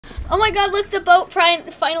Oh my god, look, the boat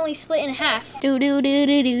finally split in half. I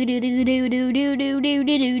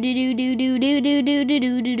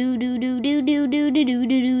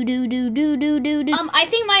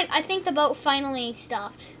think the boat finally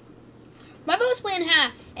stopped. My boat split in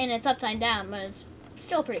half and it's upside down, but it's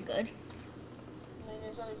still pretty good.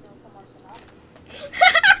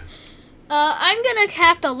 I'm gonna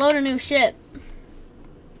have to load a new ship.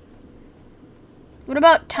 What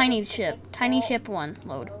about tiny ship? Tiny ship 1,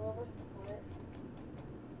 load.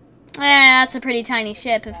 That's a pretty tiny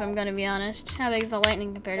ship, if I'm gonna be honest. How big is the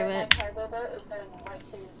lightning compared to it?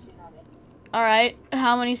 Alright,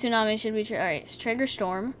 how many tsunamis should we trigger? Alright, trigger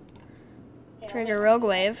storm. Trigger rogue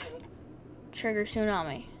wave. Trigger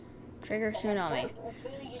tsunami. Trigger tsunami.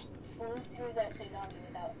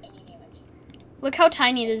 Look how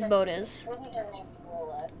tiny this boat is.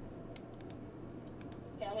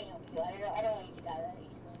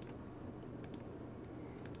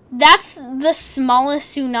 That's the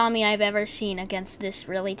smallest tsunami I've ever seen against this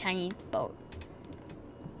really tiny boat.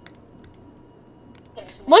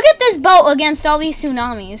 Look at this boat against all these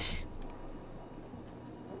tsunamis.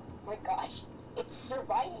 Oh my gosh, it's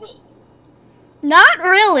surviving. Not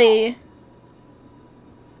really.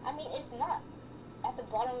 I mean, it's not at the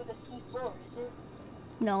bottom of the sea floor, is it?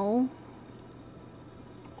 No.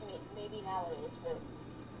 I mean, maybe now it is, but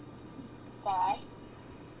bye.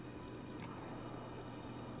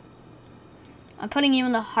 I'm putting you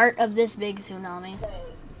in the heart of this big tsunami.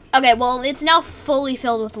 Okay, well, it's now fully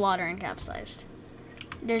filled with water and capsized.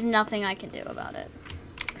 There's nothing I can do about it.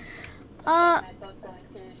 My boat's going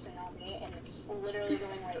through the tsunami, and it's literally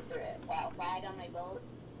going right through it. Wow, flag on my boat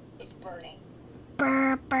is burning.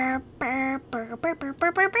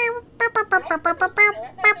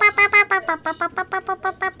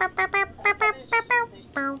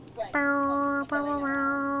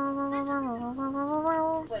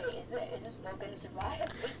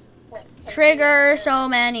 Trigger so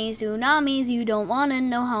many tsunamis, you don't want to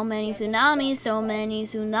know how many tsunamis, so many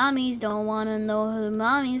tsunamis, don't want to know who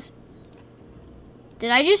mommies.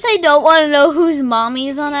 Did I just say don't want to know whose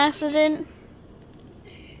mommy's on accident?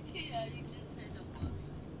 Yeah, you just said don't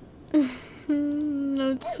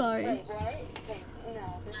No, sorry. Wait, what? Wait,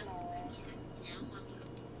 no, there's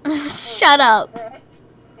no way. Shut up.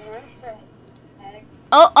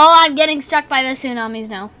 Oh, I'm getting struck by the tsunamis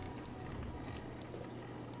now.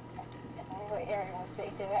 Say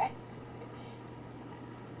to that.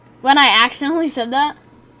 When I accidentally said that?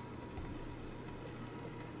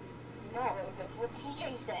 No, but what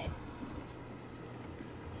TJ said.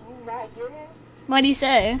 Did you not hear him? What'd he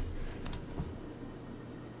say?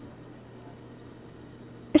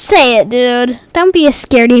 Say it, dude. Don't be a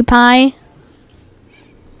scaredy pie.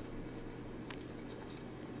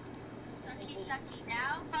 Sucky, sucky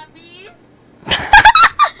now, puppy.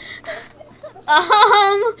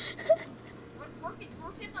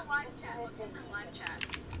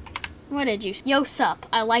 What did you? Yo, sup?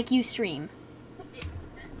 I like you stream.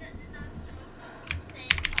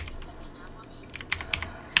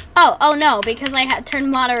 Oh no, because I had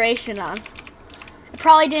turned moderation on. I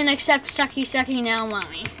probably didn't accept sucky sucky now,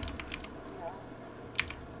 mommy.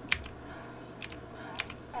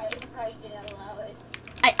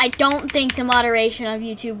 I don't think the moderation of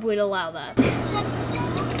YouTube would allow that.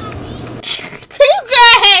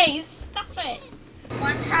 TJ! Stop it!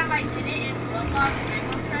 One time I did it in Roblox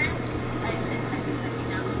Rainbow Friends. I said sucky sucky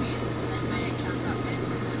now mommy, and then my account got banned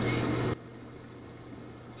for one day.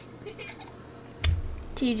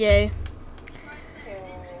 TJ.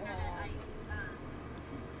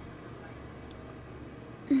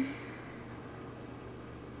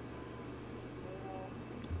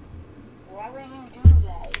 Why would you do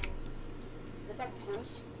that? Is that proof?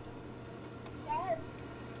 Dad?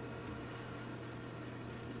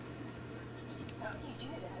 Why would you do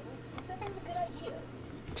that? That was a good idea.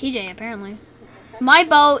 TJ, apparently. My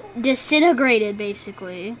boat disintegrated,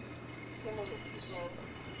 basically.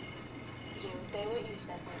 Say what you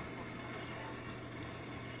said.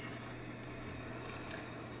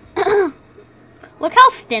 Look how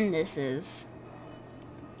thin this is.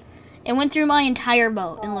 It went through my entire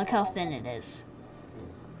boat, and look how thin it is.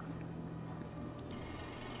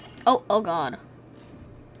 Oh god.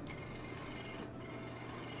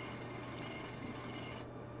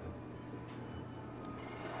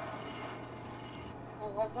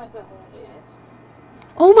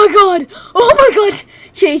 Oh my god! Oh my god!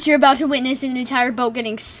 Chase, you're about to witness an entire boat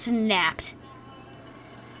getting snapped.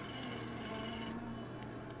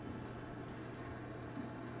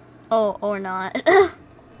 Oh, or not. Oh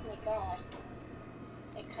my god.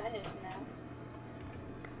 It kind of snapped.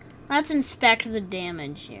 Let's inspect the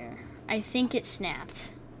damage here. I think it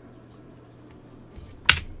snapped.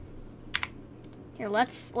 Here,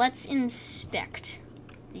 let's inspect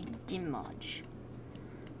the damage.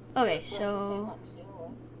 Okay, so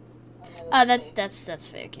that's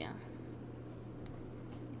fake, yeah.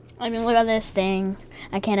 I mean, look at this thing.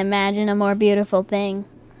 I can't imagine a more beautiful thing.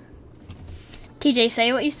 TJ,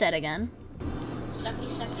 say what you said again. Sucky,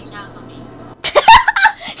 sucky, now, mommy.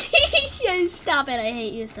 Stop it, I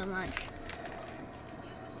hate you so much.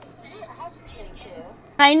 You said just kidding.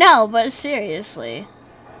 I know, but seriously.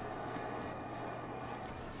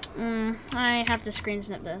 I have to screen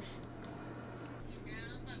snip this. Now,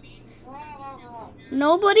 mommy.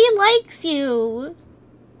 Nobody likes you.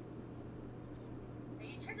 Are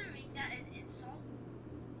you trying to make that an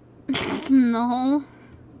insult? No.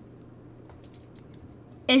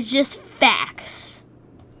 It's just facts.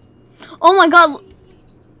 Oh my god.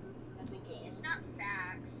 It's not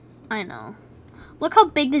facts. I know. Look how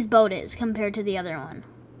big this boat is compared to the other one.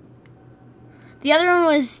 The other one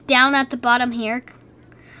was down at the bottom here.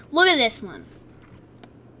 Look at this one.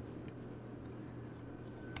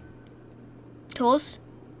 Tools.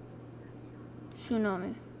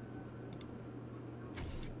 Tsunami.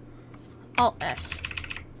 Alt S.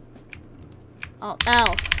 Alt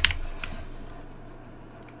L.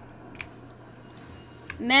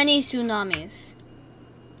 Many tsunamis.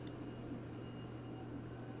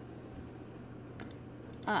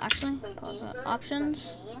 Actually, pause that.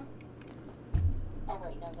 Options.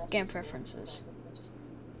 Game preferences.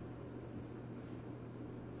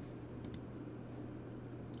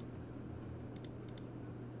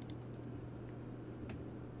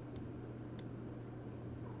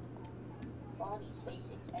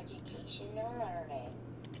 Basics, education, and learning.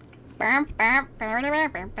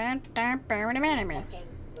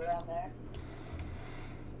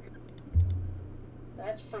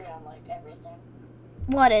 That's free on like everything.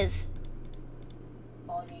 What is?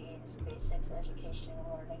 Bodies, basics, education, and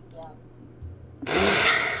learning.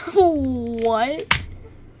 What?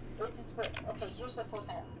 This is the, okay, here's the full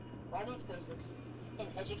title. Bodies, basics, in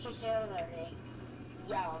education and learning.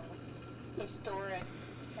 Young, historic,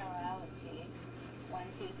 morality. 1,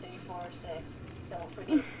 2, 3, 4, 6. Don't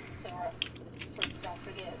forget don't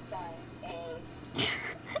forget fun.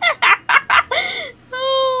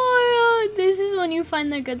 Oh my god, this is when you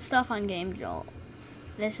find the good stuff on GameJolt.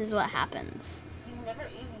 This is what happens. You've never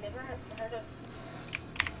heard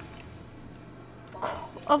of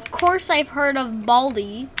Of course I've heard of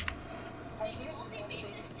Baldi. Baldi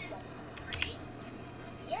Basics is free?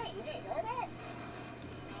 Yeah, you didn't know that?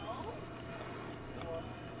 No.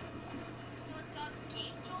 So it's on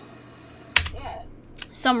GameJolt? Yeah.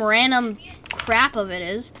 Some random crap of it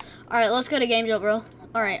is. Alright, let's go to GameJolt, bro.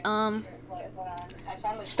 Alright, Wait, hold on. I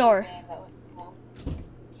found this Store. game that was cool.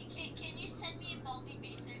 Can you send me Baldi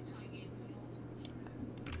Basics on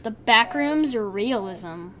GameJolt? the backrooms or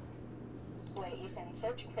realism. Wait, Ethan,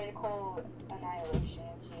 search Critical Annihilation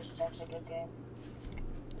and see if that's a good game.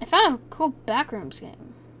 I found a cool backrooms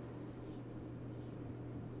game.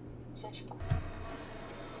 Search.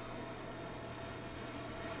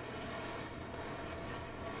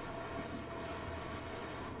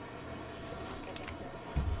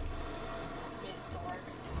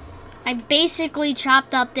 I basically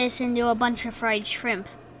chopped up this into a bunch of fried shrimp.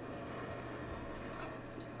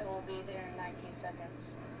 It will be there in 19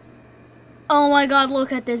 seconds. Oh my god,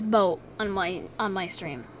 look at this boat on my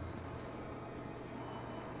stream.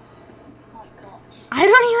 Oh my gosh. I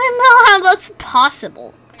don't even know how that's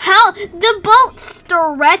possible. How the boat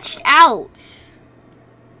stretched out.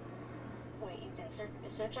 Wait, Ethan,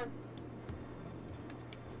 search up.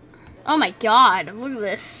 Oh my god, look at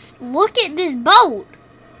this. Look at this boat.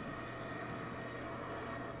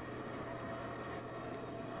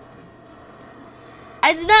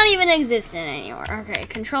 It's not even existent anymore. Okay,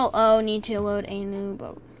 Control O, need to load a new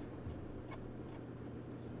boat.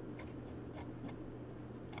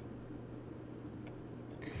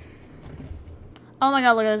 Oh my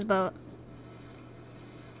god, look at this boat.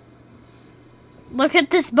 Look at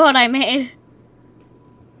this boat I made.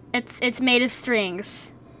 It's made of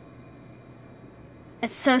strings.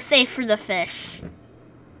 It's so safe for the fish.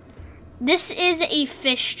 This is a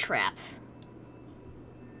fish trap.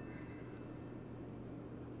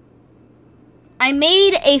 I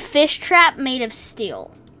made a fish trap made of steel.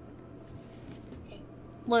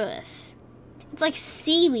 Look at this. It's like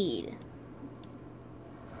seaweed.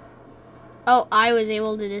 Oh, I was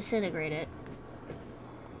able to disintegrate it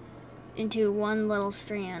into one little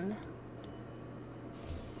strand.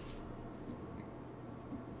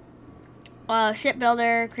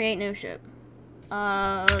 Shipbuilder, create new ship.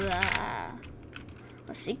 Let's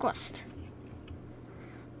see, quest.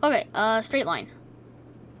 Okay, straight line.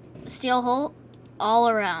 Steel hull all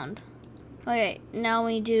around. Okay, now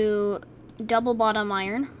we do double bottom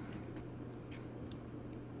iron.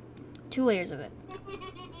 2 layers of it.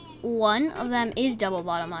 One of them is double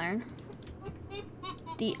bottom iron.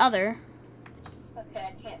 The other Okay,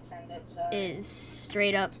 I can't send it, so. is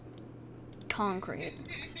straight up concrete.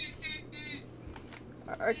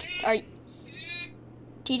 Are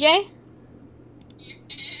TJ?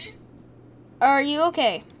 Are you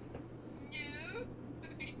okay?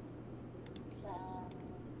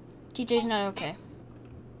 TJ's not okay.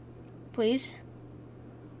 Please?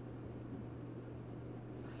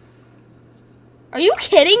 Are you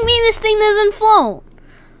kidding me? This thing doesn't float.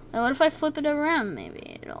 Now, what if I flip it around?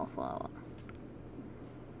 Maybe it'll float.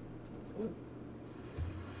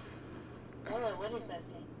 Oh, what is that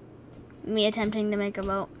thing? Me attempting to make a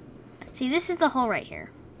boat. See, this is the hole right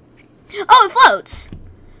here. Oh, it floats!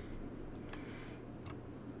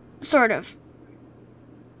 Sort of.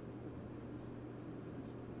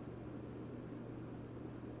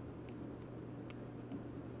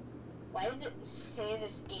 Why does it say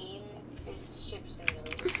this game is Ship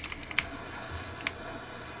Simulator?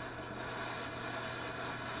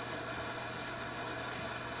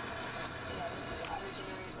 Yeah, this is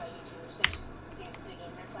auto-generated by YouTube. It says the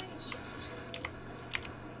game they're playing is Ship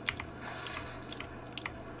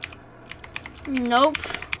Simulator. Nope.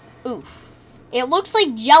 Oof. It looks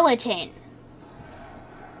like gelatin.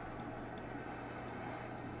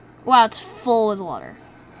 Wow, it's full with water.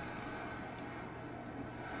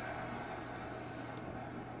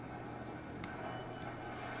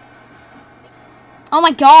 Oh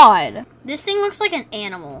my god. This thing looks like an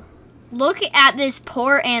animal. Look at this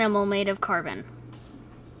poor animal made of carbon.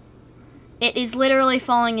 It is literally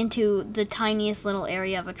falling into the tiniest little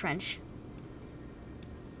area of a trench.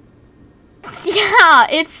 Yeah,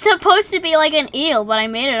 it's supposed to be like an eel, but I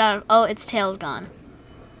made it out of... Oh, its tail's gone.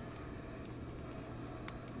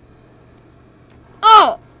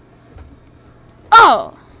 Oh!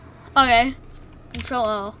 Oh! Okay.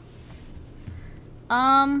 Control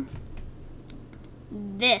O.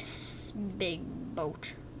 This big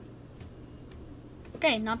boat.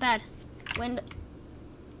 Okay, not bad. Wind.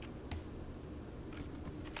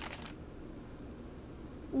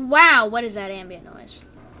 Wow, what is that ambient noise?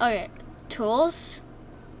 Okay, tools,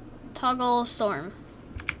 toggle storm.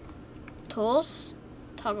 Tools,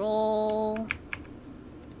 toggle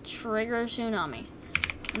trigger tsunami.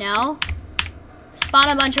 Now, spawn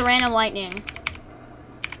a bunch of random lightning.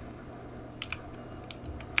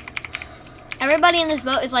 Everybody in this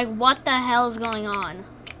boat is like, what the hell is going on?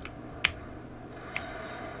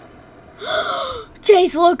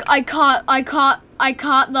 Jace, look, I caught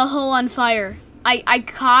the hull on fire. I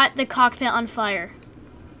caught the cockpit on fire.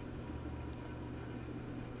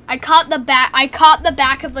 I caught the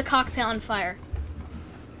back of the cockpit on fire.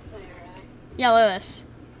 Yeah, look at this.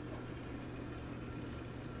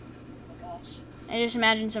 Oh my gosh. I just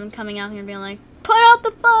imagine someone coming out here and being like, put out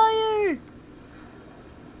the fire!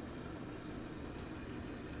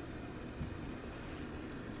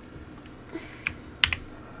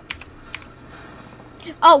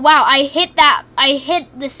 Oh wow, I hit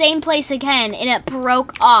the same place again and it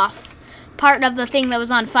broke off part of the thing that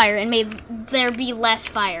was on fire and made there be less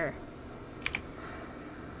fire.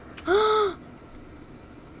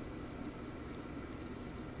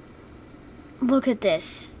 Look at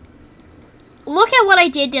this. Look at what I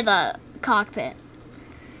did to the cockpit.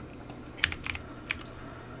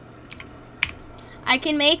 I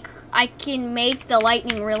can make the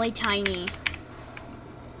lightning really tiny.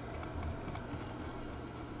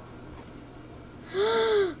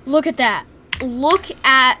 Look at that. Look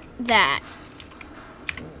at that.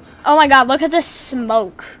 Oh my god, look at the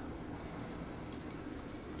smoke.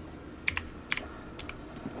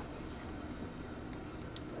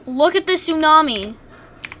 Look at the tsunami.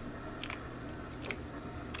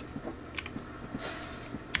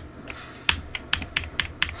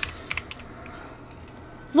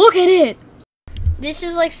 Look at it. This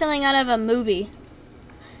is like something out of a movie.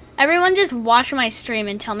 Everyone just watch my stream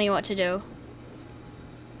and tell me what to do.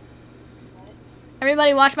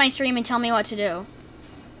 Everybody watch my stream and tell me what to do.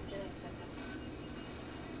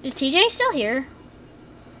 Is TJ still here?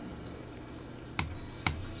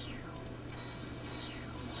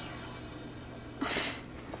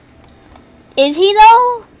 Is he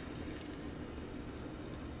though?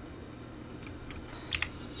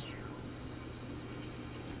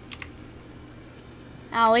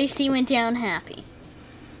 At least he went down happy.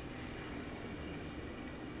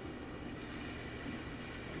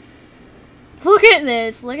 Look at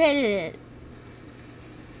this. Look at it.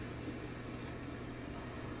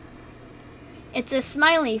 It's a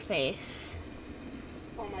smiley face.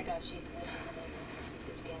 Oh my gosh, this is amazing.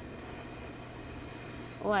 This game.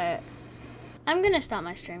 What? I'm gonna stop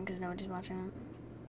my stream because nobody's watching it.